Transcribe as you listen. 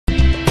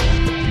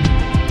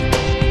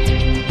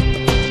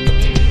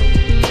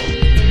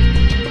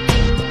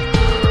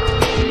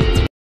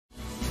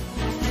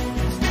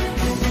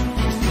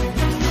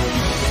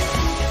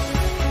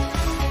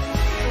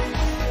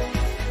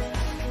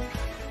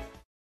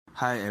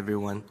Hi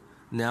everyone.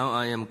 Now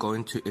I am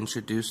going to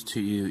introduce to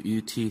you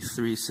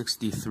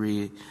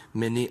UT363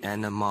 mini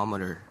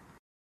anemometer.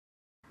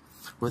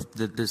 With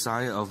the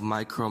design of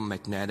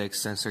micromagnetic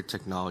sensor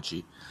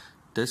technology,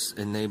 this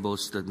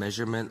enables the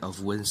measurement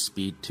of wind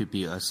speed to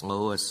be as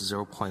low as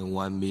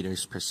 0.1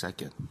 meters per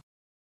second.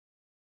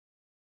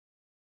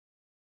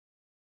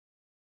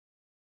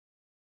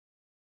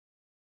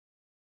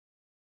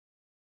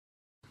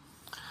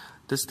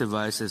 This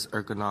device is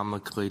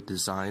ergonomically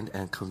designed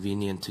and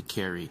convenient to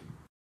carry.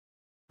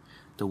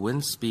 The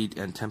wind speed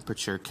and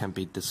temperature can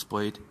be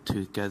displayed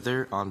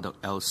together on the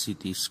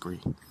LCD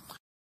screen.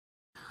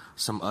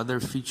 Some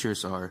other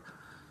features are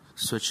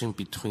switching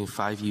between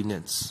 5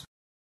 units,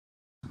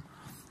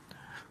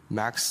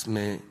 max,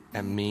 min,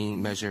 and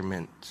mean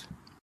measurement,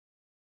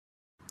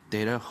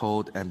 data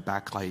hold and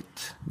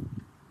backlight.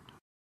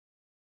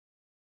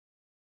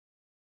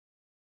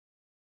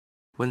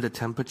 When the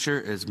temperature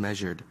is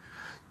measured,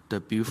 the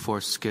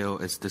Beaufort scale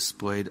is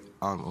displayed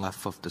on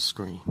left of the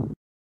screen.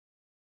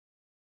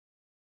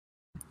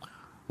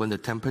 When the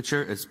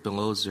temperature is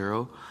below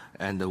zero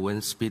and the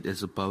wind speed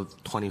is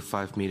above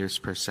 25 meters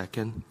per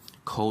second,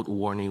 cold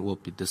warning will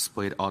be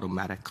displayed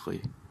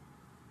automatically.